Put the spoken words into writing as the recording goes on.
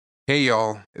Hey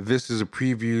y'all, this is a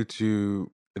preview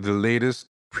to the latest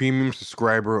premium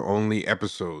subscriber only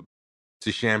episode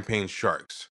to Champagne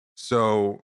Sharks.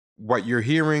 So, what you're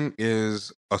hearing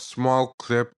is a small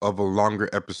clip of a longer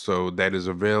episode that is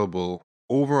available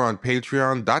over on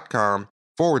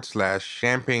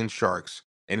patreon.com/Champagne Sharks.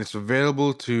 And it's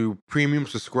available to premium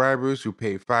subscribers who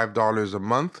pay $5 a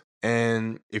month.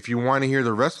 And if you want to hear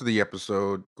the rest of the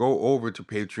episode, go over to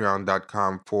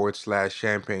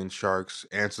patreon.com/Champagne Sharks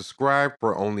and subscribe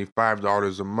for only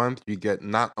 $5 a month. You get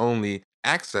not only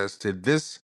access to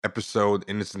this episode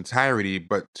in its entirety,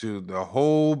 but to the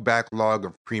whole backlog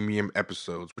of premium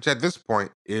episodes, which at this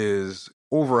point is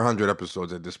over 100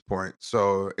 episodes at this point.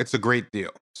 So it's a great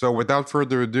deal. So without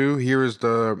further ado, here is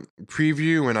the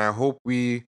preview, and I hope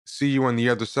we see you on the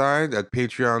other side at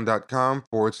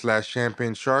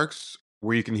patreon.com/Champagne Sharks,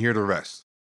 where you can hear the rest.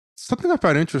 Something I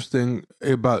found interesting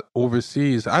about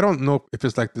overseas, I don't know if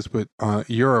it's like this with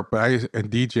Europe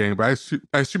and DJing, but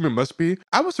I assume it must be.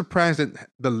 I was surprised at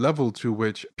the level to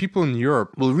which people in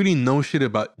Europe will really know shit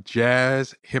about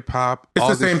jazz, hip hop. It's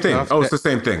the same thing. It's the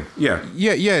same thing. Yeah.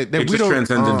 Yeah. It just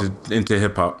transcends into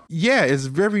hip hop. Yeah, it's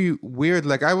very weird.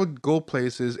 Like, I would go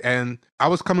places, and I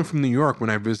was coming from New York when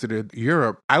I visited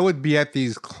Europe. I would be at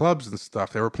these clubs and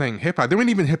stuff that were playing hip hop. They weren't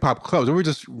even hip hop clubs. They were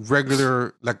just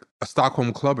regular, like a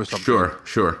Stockholm club or something.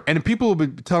 Sure. And people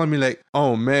would be telling me like,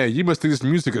 "Oh man, you must think this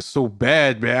music is so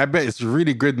bad, man. I bet it's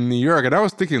really good in New York." And I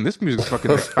was thinking, this music's fucking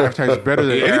like 5 times better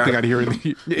than anything I'd hear in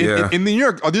New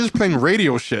York. Oh, they're just playing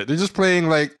radio shit. They're just playing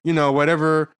like,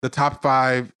 whatever the top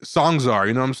 5 songs are.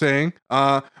 You know what I'm saying?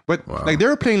 But like they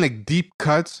were playing like deep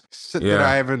cuts that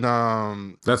I haven't.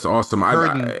 That's awesome.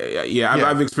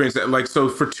 I've experienced that. Like, so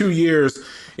for 2 years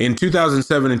in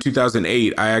 2007 and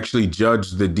 2008, I actually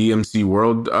judged the DMC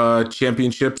World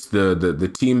Championships,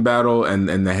 the team battle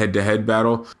and the head-to-head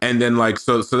battle. And then like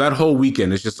so that whole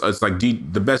weekend, it's like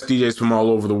the best DJs from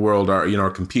all over the world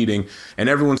are competing, and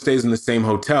everyone stays in the same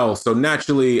hotel. So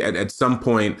naturally, at some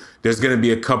point, there's going to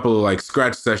be a couple of like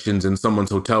scratch sessions in someone's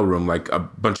hotel room. Like a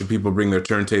bunch of people bring their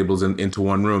turntables into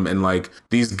one room, and like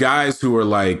these guys who are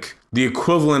like the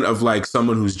equivalent of like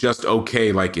someone who's just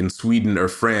okay, like in Sweden or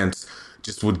France,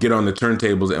 just would get on the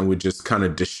turntables and would just kind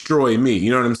of destroy me.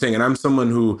 You know what I'm saying? And I'm someone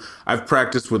who I've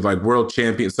practiced with like world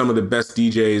champions, some of the best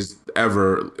DJs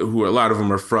ever, who a lot of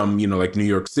them are from, like New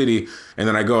York City. And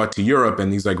then I go out to Europe,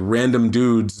 and these like random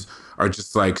dudes are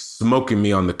just like smoking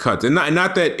me on the cuts. And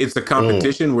not that it's a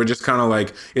competition. We're just kind of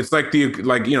like, it's like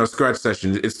scratch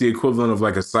sessions. It's the equivalent of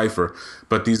like a cypher.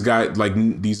 But these guys, like,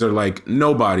 these are like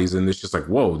nobodies. And it's just like,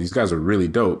 whoa, these guys are really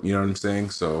dope. You know what I'm saying?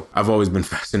 So I've always been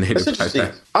fascinated by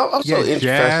that. I'm so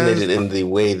fascinated in the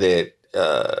way that,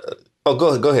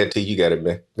 go ahead, T. You got it,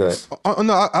 man. Go ahead. I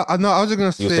was just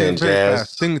gonna say very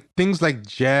jazz. fast. Things like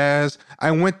jazz. I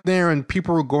went there, and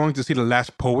people were going to see The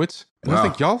Last Poets. And I was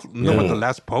like, y'all know what The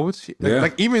Last Poets?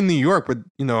 Like even in New York, but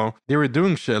they were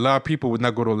doing shit. A lot of people would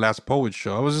not go to a Last Poets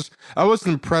show. I was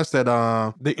impressed at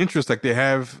the interest like they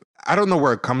have. I don't know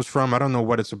where it comes from. I don't know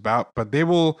what it's about, but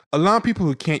a lot of people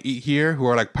who can't eat here, who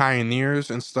are like pioneers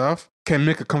and stuff, can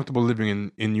make a comfortable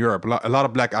living in Europe. A lot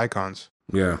of black icons.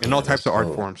 Yeah. In all types of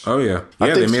art forms. Oh, yeah.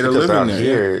 I think they made a living out there.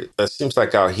 Here, it seems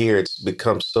like out here it's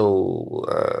become so...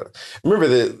 remember,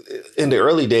 in the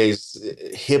early days,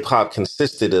 hip-hop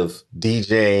consisted of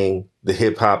DJing, the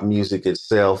hip-hop music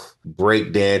itself,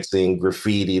 breakdancing,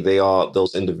 graffiti.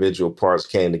 Those individual parts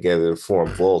came together to form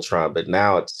Voltron. But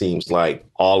now it seems like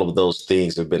all of those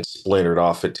things have been splintered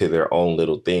off into their own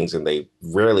little things, and they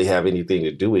rarely have anything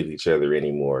to do with each other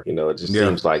anymore. It just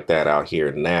seems like that out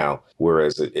here now.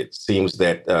 Whereas it seems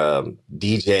that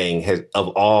DJing has, of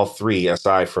all three,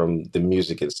 aside from the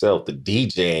music itself, the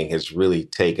DJing has really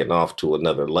taken off to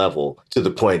another level, to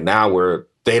the point now where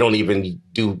they don't even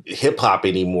do hip hop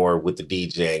anymore with the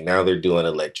DJing. Now they're doing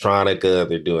electronica,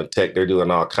 they're doing tech, they're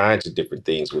doing all kinds of different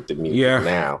things with the music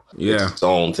now. Yeah. It's its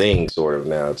own thing sort of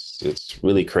now. It's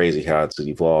really crazy how it's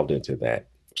evolved into that.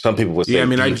 Some people would say,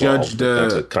 I judged.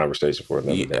 That's a conversation for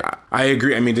another day. I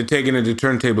agree. To take it into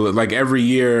turntable, like every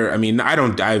year. I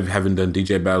haven't done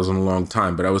DJ battles in a long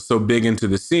time, but I was so big into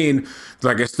the scene,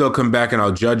 like I still come back and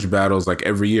I'll judge battles like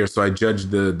every year. So I judged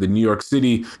the New York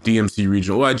City DMC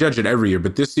regional. Well, I judge it every year,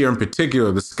 but this year in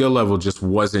particular, the skill level just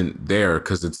wasn't there,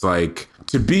 because it's like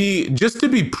to be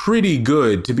pretty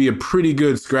good, to be a pretty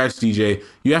good scratch DJ,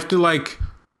 you have to like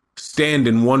stand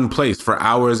in one place for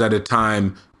hours at a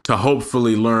time to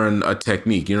hopefully learn a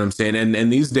technique. You know what I'm saying?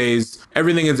 And these days,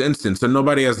 everything is instant, so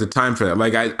nobody has the time for that.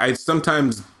 Like I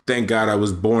sometimes thank God I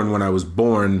was born when I was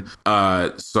born,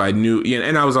 so I knew,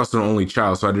 and I was also an only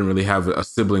child, so I didn't really have a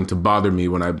sibling to bother me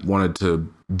when I wanted to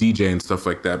DJ and stuff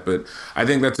like that. But I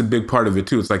think that's a big part of it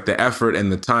too. It's like the effort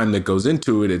and the time that goes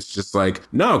into it. It's just like,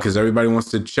 no, because everybody wants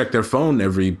to check their phone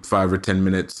every 5 or 10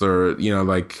 minutes or,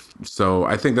 like, so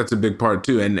I think that's a big part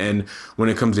too. And when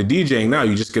it comes to DJing now,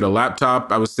 you just get a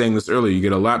laptop. I was saying this earlier, you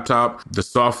get a laptop, the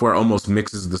software almost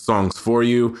mixes the songs for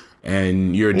you,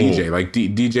 and you're a DJ. Like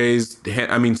DJs,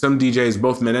 I mean, some DJs,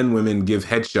 both men and women, give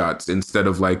headshots instead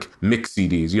of like mix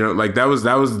CDs. Like that was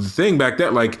the thing back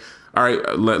then. Like, all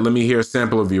right, let me hear a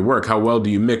sample of your work. How well do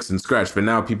you mix and scratch? But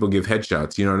now people give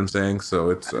headshots. You know what I'm saying? So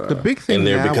it's the big thing, and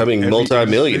they're becoming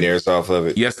multimillionaires off of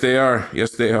it. Yes, they are.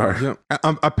 Yes, they are.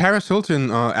 Yeah. Paris Hilton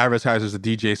advertises a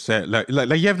DJ set. Like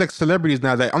you have like celebrities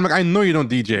now that I'm like, I know you don't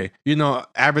DJ.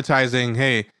 Advertising,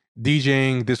 hey,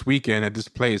 DJing this weekend at this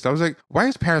place. I was like, why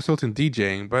is Paris Hilton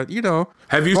DJing? But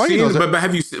have you seen? But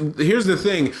have you? Here's the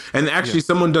thing, and actually,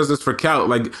 someone does this for Cal.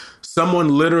 Like, someone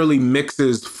literally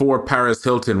mixes for Paris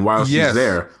Hilton while she's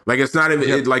there. Like, it's not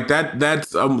even like that.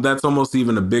 That's almost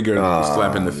even a bigger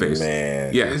slap in the face.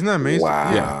 Man. Yeah, isn't that amazing?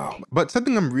 Wow. Yeah. But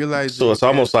something I'm realizing. So it's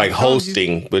almost like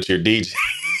hosting, but you're DJ.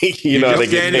 You're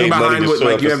standing behind with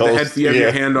like you have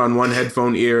your hand on one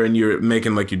headphone ear, and you're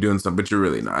making like you're doing something, but you're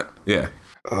really not. Yeah.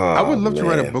 I would love to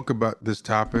write a book about this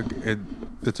topic.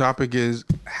 The topic is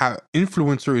how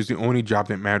influencer is the only job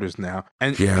that matters now,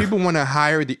 and people want to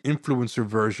hire the influencer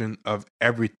version of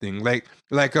everything. Like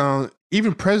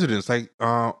even presidents, like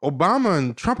Obama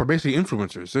and Trump are basically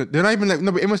influencers. They're not even like,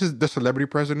 no, but everyone says the celebrity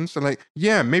presidents. And like,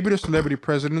 yeah, maybe they're celebrity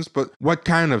presidents, but what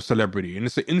kind of celebrity? And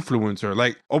it's an influencer.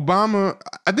 Like Obama,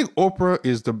 I think Oprah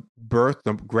is the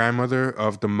grandmother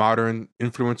of the modern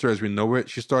influencer as we know it.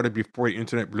 She started before the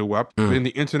internet blew up. But then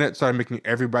the internet started making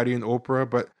everybody an Oprah,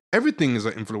 but everything is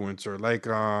an influencer. Like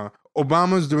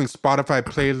Obama's doing Spotify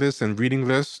playlists and reading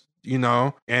lists,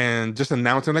 and just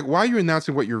announcing, like, why are you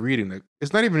announcing what you're reading? Like,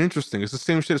 it's not even interesting. It's the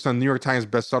same shit that's on New York Times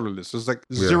bestseller list. So it's like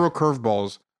zero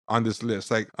curveballs on this list.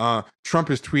 Like,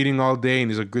 Trump is tweeting all day and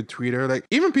he's a good tweeter. Like,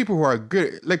 even people who are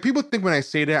good, like, people think when I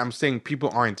say that, I'm saying people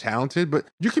aren't talented, but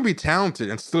you can be talented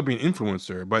and still be an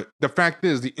influencer. But the fact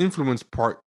is, the influence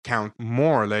part count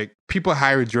more. Like, people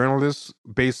hire journalists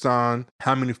based on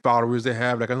how many followers they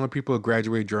have. Like, I know people who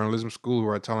graduate journalism school who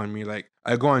are telling me, like,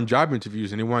 I go on job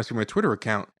interviews and they want to see my Twitter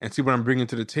account and see what I'm bringing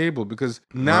to the table, because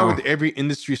now with every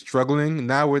industry struggling,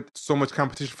 now with so much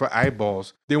competition for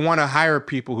eyeballs, they want to hire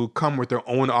people who come with their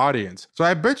own audience. So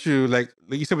I bet you, like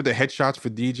you said with the headshots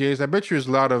for DJs, I bet you there's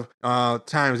a lot of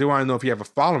times they want to know if you have a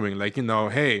following. Like,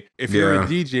 hey, if you're a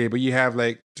DJ, but you have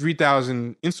like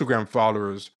 3,000 Instagram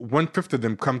followers, 1/5 of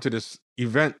them come to this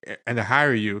event and they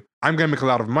hire you, I'm going to make a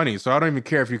lot of money. So I don't even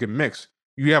care if you can mix.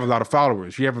 You have a lot of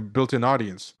followers. You have a built-in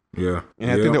audience. Yeah. And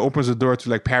I think that opens the door to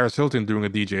like Paris Hilton doing a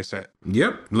DJ set.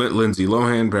 Yep. Lindsay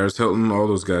Lohan, Paris Hilton, all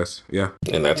those guys. Yeah.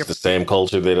 And that's the same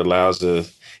culture that allows a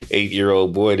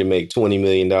 8-year-old boy to make $20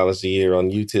 million a year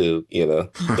on YouTube,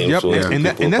 Yep. And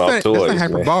that's not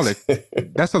hyperbolic.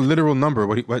 That's a literal number,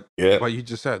 what you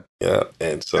just said. Yeah.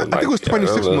 And so I think it was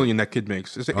 26 million that kid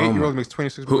makes. It's an 8-year-old makes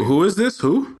 26 million. Who is this?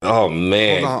 Who? Oh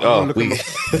man.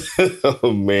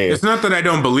 Oh man. It's not that I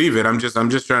don't believe it. I'm just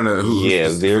trying to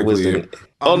there was no.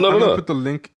 I'm gonna put the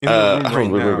link in the room I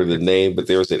don't remember the name, but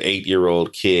there was an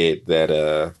 8-year-old kid that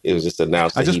it was just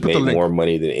announced that he made more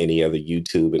money than any other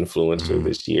YouTube influencer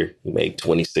this year. He made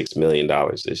 $26 million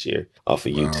this year off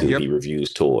of YouTube. He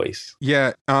reviews toys.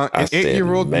 Yeah, an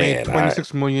 8-year-old made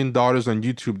 $26 million on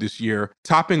YouTube this year,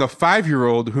 topping a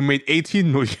 5-year-old who made $18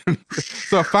 million.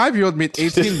 So a 5-year-old made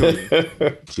 $18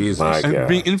 million. Jesus, and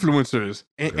being influencers.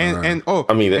 And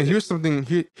here's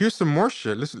something. Here's some more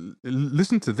shit.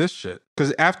 Listen to this shit.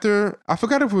 Because after, I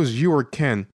forgot if it was you or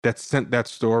Ken that sent that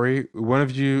story. One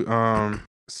of you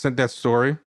sent that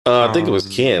story. I think it was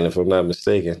Ken, if I'm not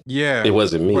mistaken. Yeah, it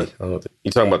wasn't me. You're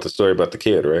talking about the story about the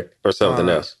kid, right, or something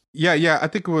else? Yeah. I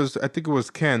think it was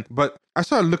Ken. But I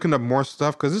started looking up more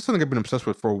stuff because this is something I've been obsessed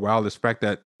with for a while. This fact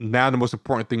that now the most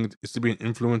important thing is to be an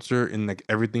influencer in like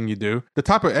everything you do. The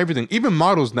top of everything, even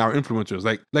models now are influencers.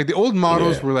 Like the old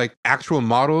models were like actual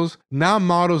models. Now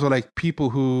models are like people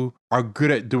who are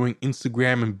good at doing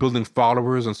Instagram and building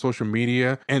followers on social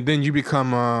media, and then you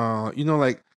become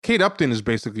like Kate Upton is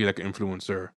basically like an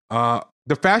influencer.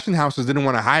 The fashion houses didn't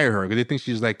want to hire her because they think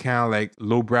she's like kind of like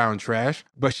lowbrow and trash,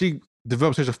 but she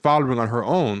developed such a following on her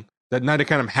own that now they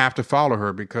kind of have to follow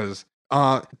her because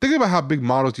think about how big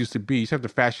models used to be. You used to have the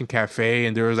Fashion Cafe,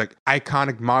 and there was like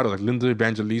iconic models like Linda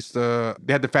Evangelista.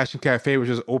 They had the Fashion Cafe, which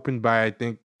was opened by, I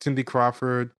think, Cindy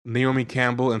Crawford, Naomi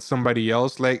Campbell, and somebody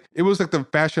else. Like, it was like the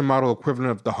fashion model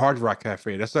equivalent of the Hard Rock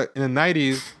Cafe. That's like in the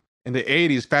 90s, in the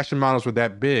 80s, fashion models were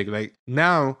that big. Like,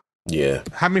 now Yeah.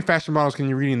 How many fashion models can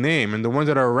you really name? And the ones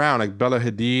that are around, like Bella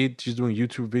Hadid, she's doing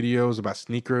YouTube videos about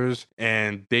sneakers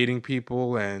and dating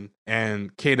people,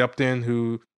 and Kate Upton,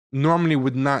 who normally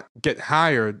would not get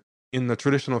hired in the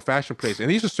traditional fashion place. And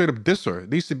they used to straight up diss her.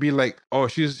 They used to be like, oh,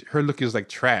 her look is like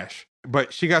trash.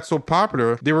 But she got so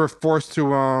popular, they were forced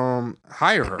to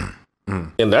hire her.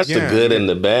 And that's the good and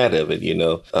the bad of it,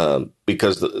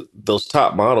 because those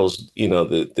top models,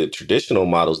 the traditional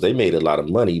models, they made a lot of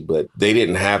money, but they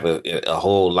didn't have a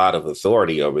whole lot of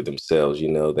authority over themselves.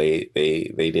 They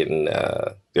didn't.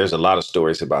 There's a lot of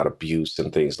stories about abuse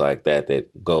and things like that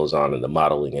goes on in the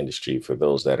modeling industry for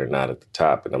those that are not at the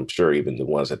top. And I'm sure even the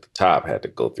ones at the top had to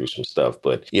go through some stuff.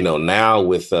 But, now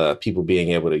with people being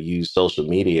able to use social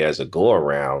media as a go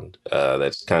around,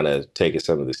 that's kind of taking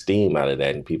some of the steam out of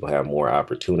that, and people have more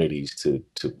opportunities to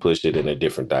push it in a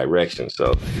different direction.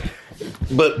 So,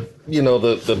 but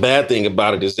the bad thing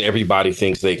about it is everybody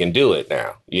thinks they can do it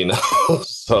now,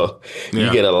 so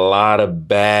you get a lot of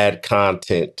bad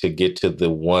content to get to the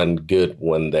one good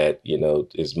one that,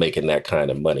 is making that kind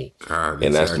of money.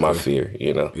 And that's my fear,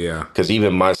 Yeah. Because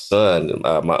even my son,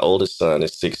 my oldest son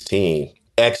is 16.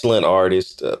 Excellent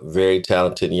artist, very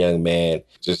talented young man.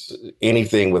 Just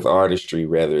anything with artistry,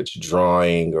 whether it's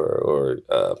drawing or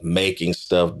making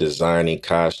stuff, designing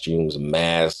costumes,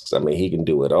 masks. I mean, he can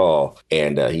do it all.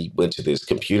 And he went to this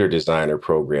computer designer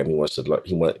program.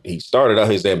 He started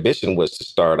out, his ambition was to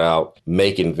start out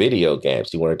making video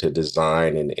games. He wanted to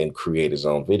design and create his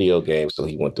own video games. So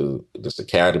he went to this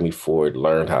academy for it,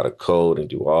 learned how to code and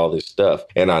do all this stuff.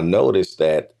 And I noticed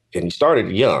that. And he started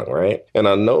young, right? And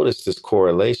I noticed this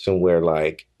correlation where,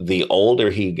 like, the older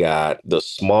he got, the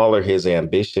smaller his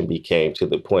ambition became, to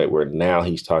the point where now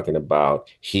he's talking about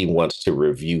he wants to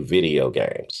review video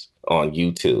games on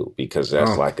YouTube because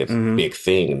that's like a big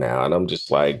thing now. And I'm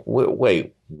just like,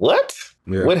 wait, what?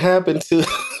 Yeah. What happened to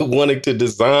wanting to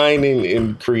design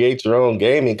and create your own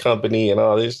gaming company and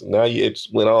all this? Now it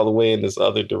went all the way in this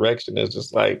other direction. It's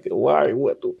just like, why?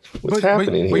 What's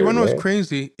happening here? But you want to know what's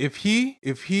crazy? If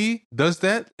he does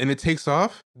that and it takes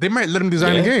off, they might let him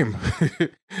design a game.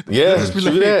 Yeah, true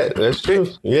that. That's true.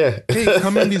 Yeah. Hey,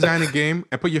 come and design a game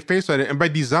and put your face on it. And by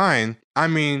design, I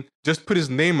mean just put his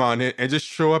name on it and just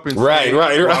show up and say, right.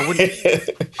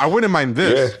 I wouldn't mind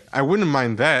this. Yeah. I wouldn't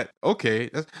mind that. Okay,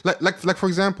 like for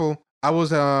example, I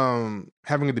was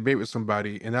having a debate with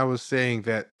somebody, and I was saying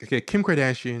that Kim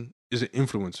Kardashian is an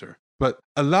influencer, but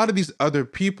a lot of these other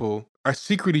people are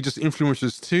secretly just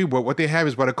influencers too. But what they have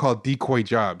is what I call decoy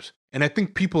jobs, and I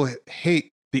think people hate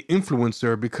the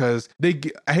influencer because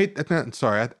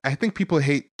I think people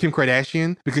hate Kim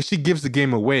Kardashian because she gives the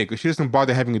game away, because she doesn't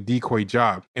bother having a decoy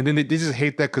job. And then they just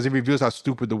hate that because it reveals how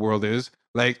stupid the world is.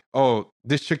 Like, oh,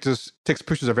 this chick just takes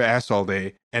pictures of her ass all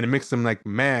day, and it makes them like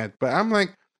mad. But I'm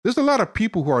like, there's a lot of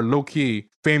people who are low-key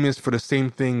famous for the same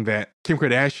thing that Kim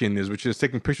Kardashian is, which is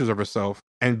taking pictures of herself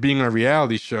and being on a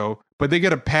reality show. But they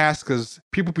get a pass because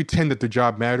people pretend that their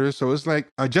job matters. So it's like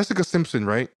Jessica Simpson,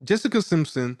 right? Jessica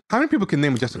Simpson. How many people can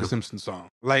name a Jessica Simpson song?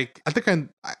 Like, I think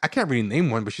I can't really name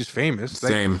one, but she's famous.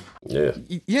 Like, same. Yeah.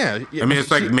 Yeah. I mean,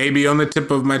 it's like maybe on the tip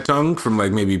of my tongue from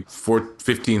like maybe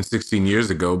 15, 16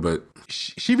 years ago, but...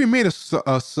 She even made a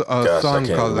song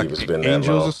called like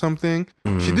Angels or something.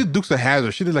 Mm-hmm. She did Dukes of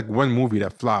Hazzard. She did like one movie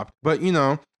that flopped. But,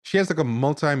 she has like a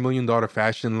multi-million-dollar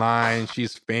fashion line.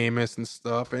 She's famous and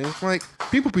stuff. And it's like,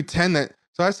 people pretend that.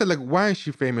 So I said, like, why is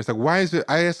she famous? Like, why is it?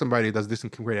 I asked somebody that's this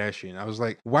in Kim Kardashian. I was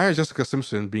like, why is Jessica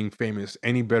Simpson being famous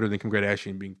any better than Kim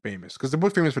Kardashian being famous? Because they're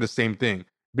both famous for the same thing,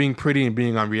 being pretty and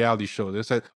being on reality shows. They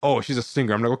said, oh, she's a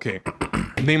singer. I'm like, okay,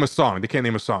 name a song. They can't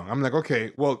name a song. I'm like,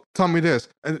 okay, well, tell me this.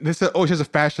 And they said, oh, she has a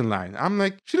fashion line. I'm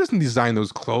like, she doesn't design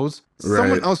those clothes. Right.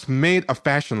 Someone else made a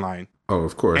fashion line. Oh,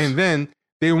 of course. And then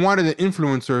they wanted an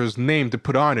influencer's name to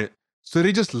put on it. So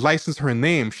they just licensed her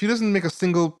name. She doesn't make a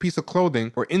single piece of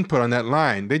clothing or input on that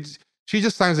line. She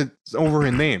just signs it over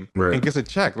her name and gets a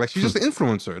check. Like, she's just an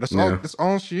influencer. That's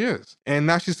all she is. And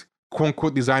now she's quote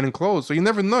unquote designing clothes. So you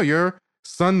never know. Your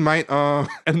son might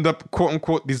end up quote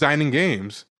unquote designing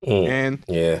games. And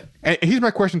here's my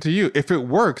question to you. If it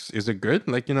works, is it good?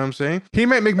 Like, you know what I'm saying? He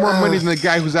might make more money than the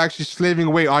guy who's actually slaving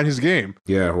away on his game.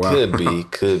 Yeah, wow.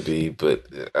 Could be, but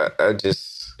I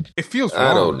just... It feels wrong.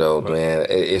 I don't know, man.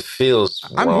 It feels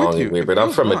wrong and weird, but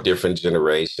I'm from a different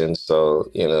generation, so,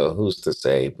 who's to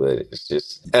say? But it's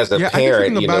just, as a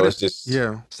parent, it's just...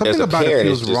 Yeah. Something as a about parent, it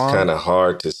feels it's just kind of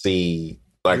hard to see...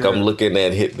 Like, I'm looking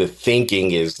at the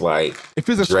thinking is like it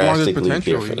feels like drastically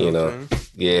different,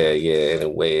 Yeah, in a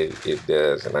way it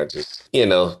does. And I just,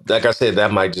 like I said,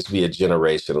 that might just be a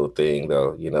generational thing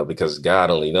though, because God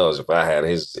only knows if I had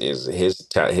his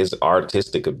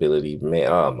artistic ability,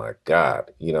 man, oh my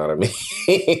God, you know what I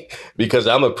mean? Because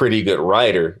I'm a pretty good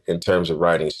writer in terms of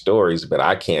writing stories, but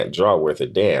I can't draw worth a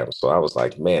damn. So I was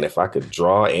like, man, if I could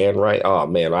draw and write, oh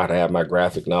man, I'd have my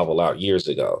graphic novel out years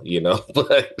ago,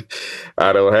 but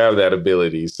I don't have that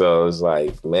ability. So it's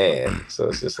like, man, so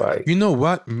it's just like, you know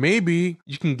what? Maybe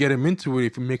you can get him into it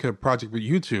if you make a project with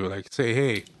you two. Like, say,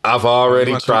 hey, I've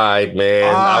already tried,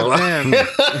 man. damn.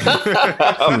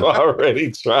 I've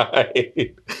already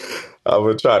tried. I'm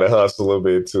gonna try to hustle him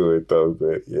into it though,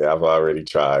 but yeah, I've already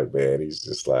tried, man. He's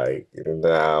just like,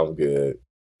 nah, I'm good.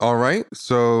 All right,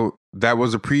 so that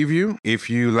was a preview. If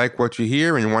you like what you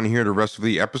hear and you want to hear the rest of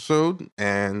the episode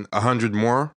and 100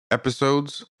 more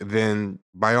episodes, then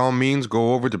by all means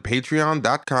go over to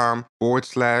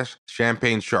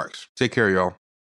patreon.com/Champagne Sharks. Take care, y'all.